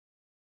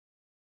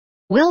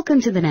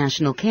Welcome to the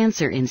National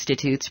Cancer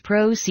Institute's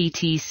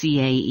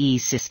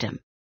PRO-CTCAE system,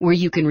 where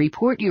you can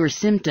report your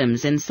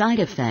symptoms and side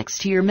effects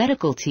to your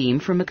medical team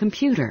from a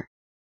computer.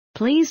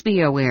 Please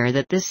be aware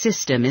that this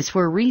system is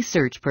for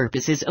research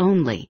purposes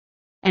only,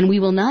 and we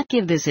will not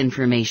give this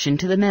information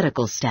to the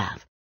medical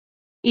staff.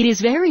 It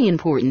is very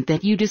important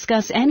that you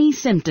discuss any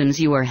symptoms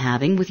you are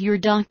having with your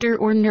doctor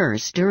or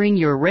nurse during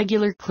your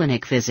regular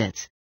clinic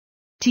visits.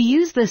 To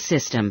use this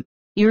system,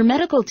 your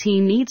medical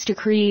team needs to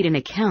create an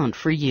account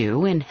for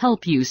you and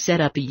help you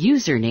set up a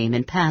username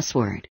and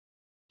password.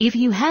 If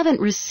you haven't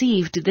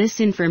received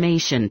this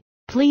information,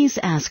 please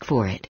ask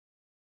for it.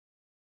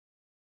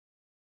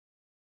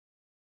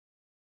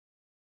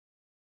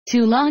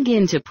 To log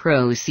into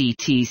PRO-CTCAE,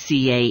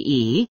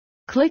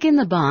 click in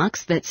the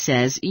box that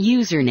says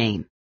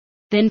Username.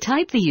 Then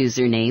type the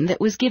username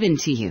that was given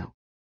to you.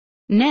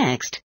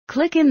 Next,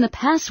 click in the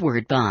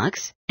Password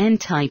box and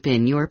type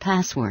in your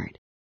password.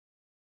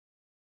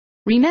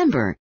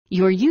 Remember,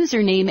 your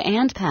username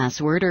and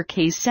password are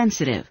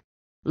case-sensitive.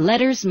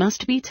 Letters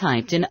must be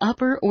typed in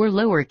upper or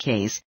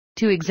lowercase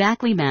to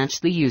exactly match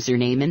the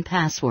username and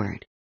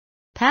password.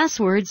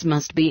 Passwords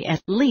must be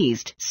at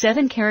least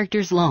 7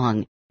 characters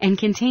long and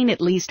contain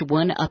at least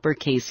 1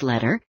 uppercase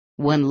letter,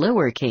 1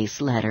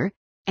 lowercase letter,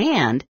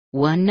 and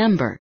 1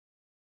 number.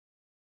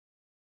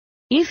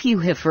 If you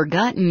have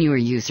forgotten your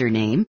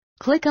username,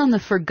 click on the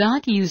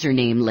Forgot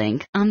Username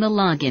link on the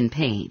login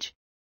page.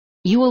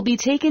 You will be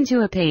taken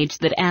to a page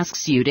that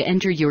asks you to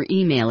enter your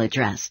email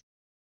address.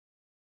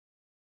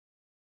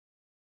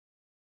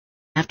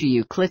 After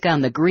you click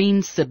on the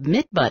green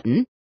Submit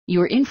button,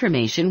 your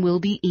information will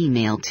be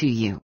emailed to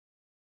you.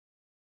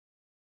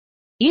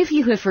 If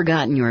you have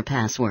forgotten your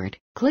password,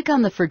 click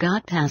on the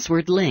Forgot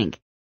Password link.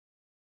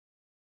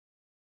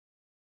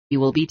 You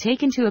will be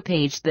taken to a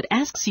page that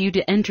asks you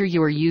to enter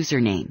your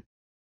username.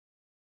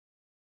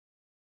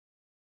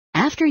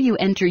 After you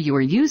enter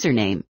your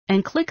username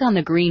and click on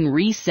the green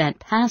Reset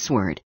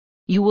Password,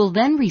 you will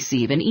then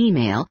receive an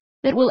email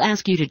that will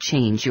ask you to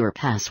change your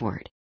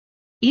password.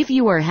 If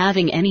you are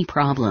having any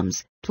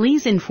problems,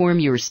 please inform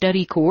your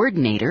study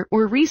coordinator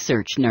or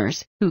research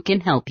nurse who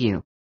can help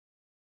you.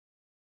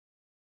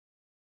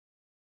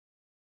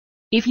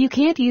 If you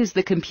can't use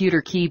the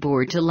computer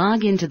keyboard to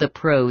log into the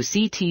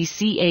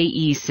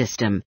PRO-CTCAE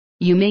system,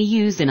 you may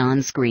use an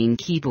on-screen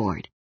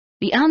keyboard.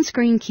 The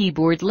on-screen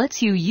keyboard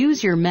lets you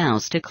use your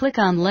mouse to click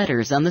on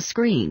letters on the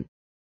screen.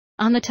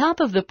 On the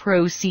top of the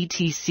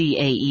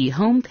PRO-CTCAE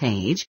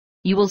homepage,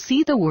 you will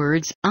see the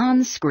words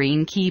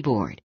On-Screen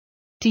Keyboard.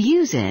 To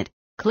use it,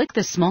 click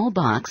the small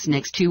box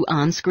next to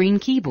On-Screen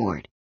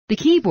Keyboard. The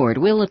keyboard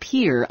will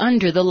appear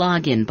under the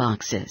login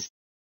boxes.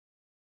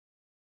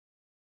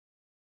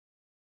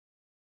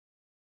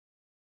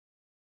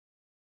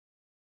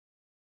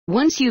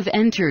 Once you've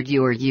entered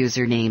your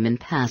username and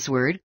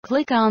password,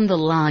 click on the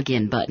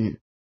Login button.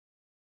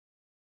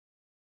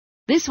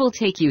 This will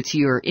take you to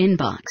your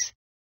inbox.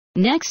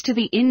 Next to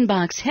the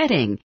inbox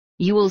heading,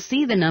 you will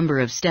see the number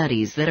of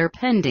studies that are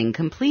pending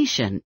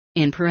completion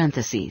in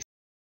parentheses.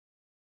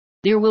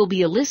 There will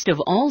be a list of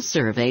all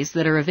surveys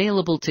that are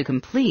available to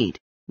complete.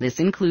 This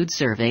includes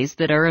surveys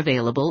that are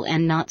available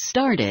and not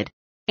started,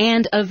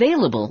 and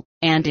available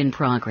and in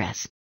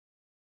progress.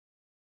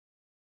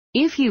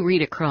 If you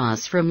read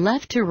across from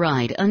left to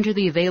right under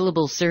the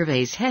Available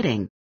Surveys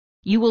heading,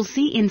 you will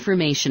see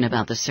information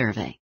about the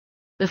survey.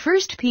 The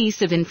first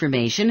piece of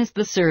information is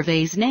the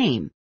survey's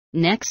name.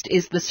 Next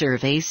is the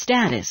survey's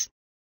status.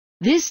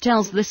 This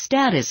tells the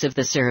status of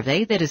the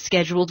survey that is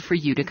scheduled for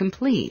you to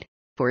complete.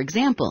 For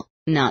example,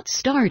 not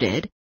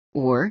started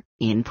or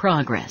in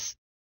progress.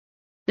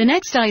 The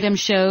next item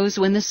shows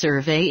when the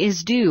survey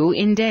is due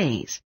in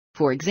days.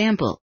 For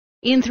example,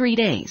 in 3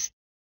 days.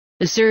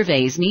 The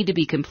surveys need to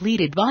be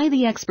completed by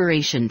the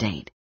expiration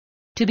date.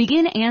 To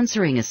begin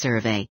answering a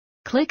survey,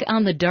 click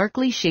on the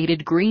darkly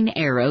shaded green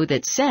arrow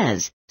that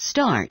says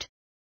Start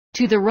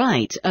to the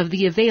right of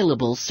the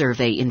available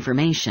survey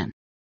information.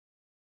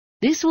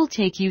 This will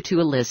take you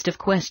to a list of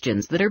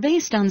questions that are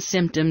based on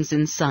symptoms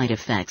and side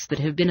effects that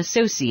have been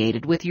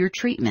associated with your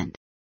treatment.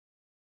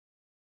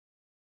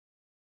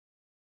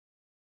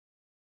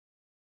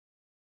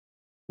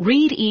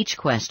 Read each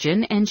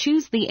question and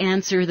choose the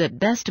answer that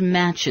best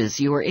matches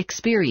your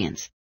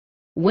experience.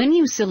 When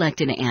you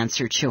select an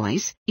answer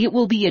choice, it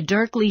will be a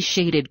darkly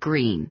shaded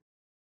green.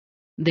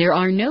 There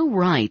are no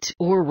right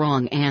or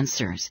wrong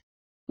answers.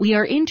 We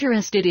are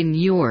interested in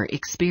your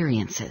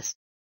experiences.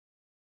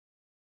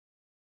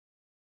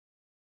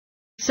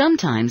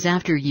 Sometimes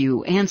after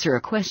you answer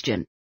a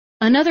question,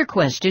 another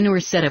question or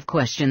set of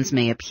questions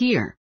may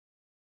appear.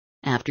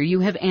 After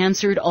you have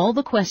answered all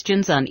the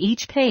questions on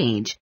each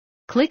page,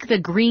 click the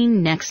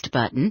green Next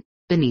button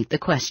beneath the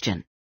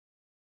question.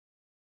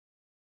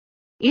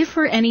 If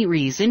for any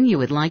reason you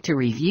would like to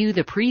review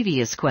the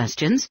previous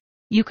questions,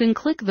 you can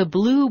click the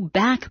blue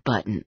Back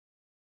button.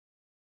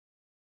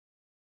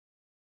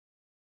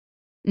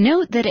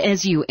 Note that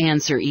as you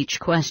answer each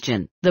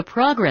question, the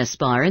progress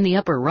bar in the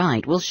upper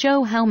right will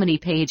show how many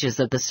pages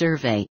of the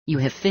survey you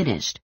have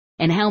finished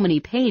and how many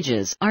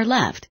pages are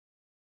left.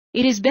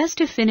 It is best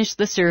to finish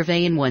the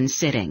survey in one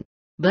sitting,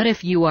 but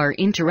if you are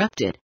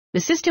interrupted, the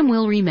system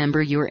will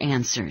remember your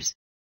answers.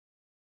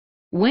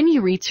 When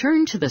you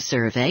return to the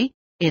survey,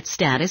 its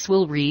status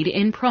will read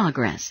in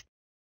progress.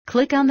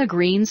 Click on the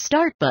green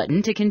Start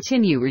button to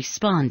continue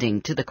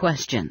responding to the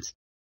questions.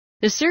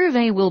 The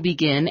survey will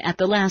begin at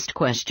the last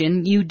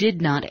question you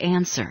did not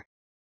answer.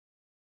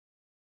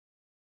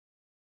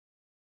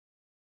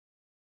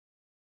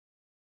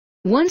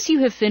 Once you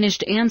have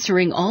finished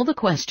answering all the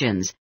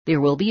questions, there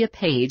will be a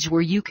page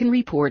where you can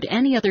report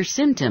any other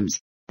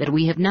symptoms that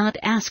we have not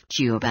asked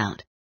you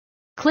about.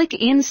 Click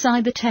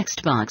inside the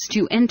text box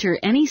to enter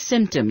any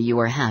symptom you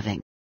are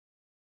having.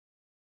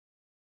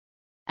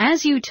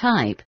 As you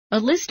type, a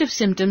list of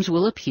symptoms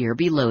will appear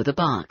below the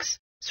box.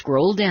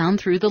 Scroll down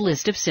through the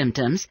list of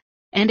symptoms,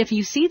 and if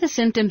you see the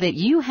symptom that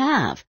you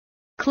have,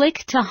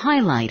 click to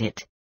highlight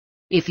it.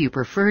 If you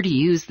prefer to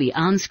use the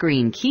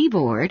on-screen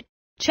keyboard,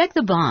 check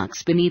the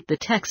box beneath the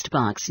text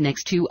box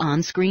next to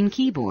on-screen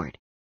keyboard.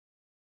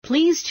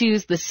 Please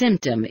choose the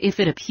symptom if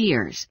it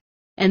appears,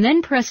 and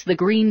then press the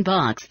green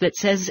box that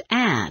says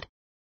Add.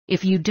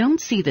 If you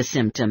don't see the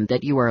symptom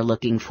that you are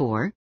looking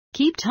for,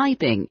 keep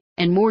typing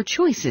and more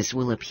choices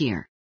will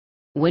appear.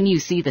 When you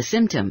see the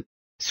symptom,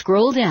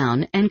 scroll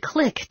down and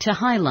click to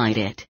highlight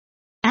it.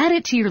 Add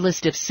it to your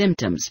list of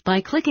symptoms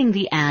by clicking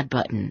the Add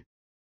button.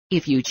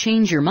 If you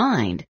change your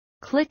mind,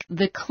 click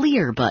the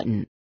Clear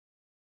button.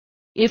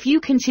 If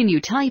you continue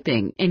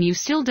typing and you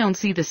still don't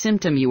see the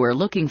symptom you are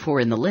looking for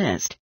in the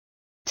list,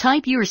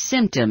 type your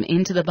symptom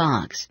into the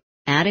box.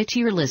 Add it to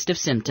your list of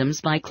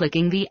symptoms by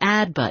clicking the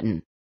Add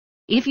button.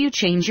 If you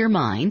change your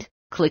mind,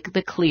 click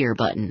the Clear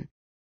button.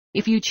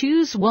 If you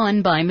choose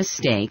one by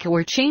mistake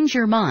or change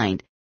your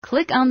mind,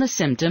 click on the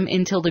symptom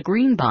until the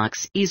green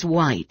box is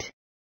white.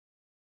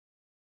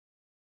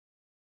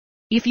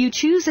 If you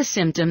choose a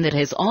symptom that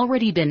has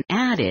already been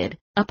added,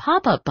 a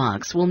pop-up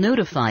box will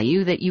notify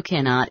you that you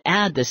cannot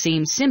add the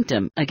same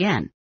symptom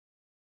again.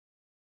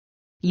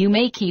 You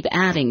may keep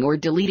adding or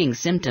deleting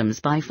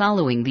symptoms by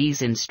following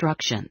these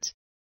instructions.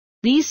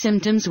 These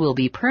symptoms will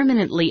be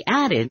permanently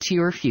added to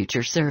your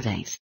future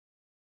surveys.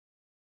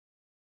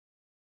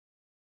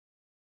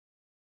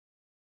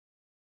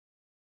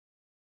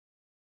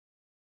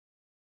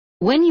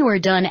 When you are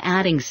done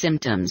adding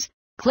symptoms,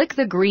 click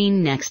the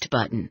green Next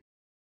button.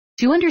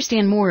 To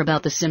understand more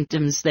about the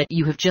symptoms that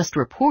you have just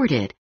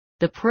reported,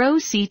 the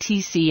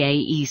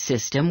PRO-CTCAE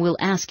system will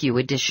ask you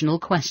additional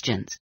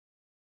questions.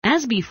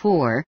 As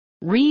before,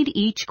 read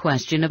each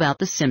question about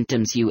the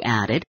symptoms you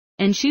added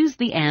and choose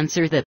the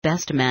answer that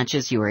best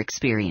matches your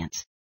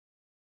experience.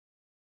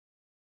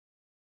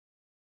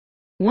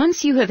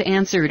 Once you have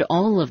answered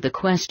all of the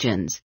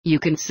questions, you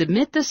can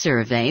submit the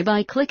survey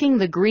by clicking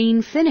the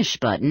green Finish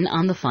button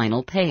on the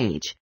final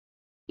page.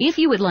 If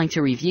you would like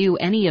to review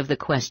any of the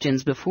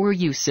questions before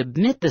you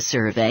submit the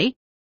survey,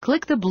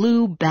 click the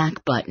blue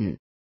Back button.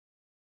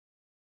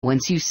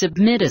 Once you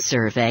submit a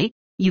survey,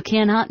 you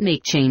cannot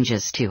make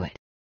changes to it.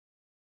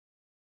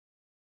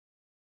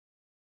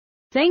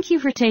 Thank you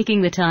for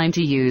taking the time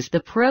to use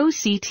the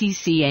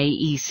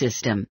PRO-CTCAE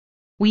system.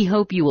 We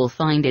hope you will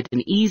find it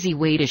an easy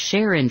way to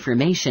share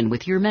information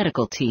with your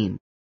medical team.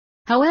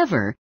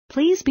 However,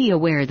 please be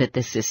aware that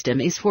the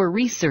system is for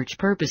research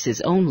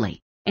purposes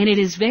only, and it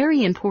is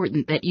very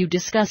important that you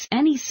discuss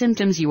any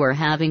symptoms you are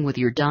having with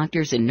your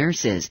doctors and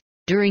nurses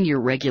during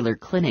your regular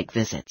clinic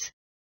visits.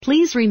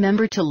 Please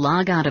remember to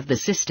log out of the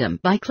system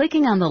by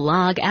clicking on the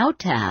Log Out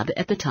tab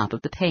at the top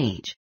of the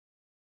page.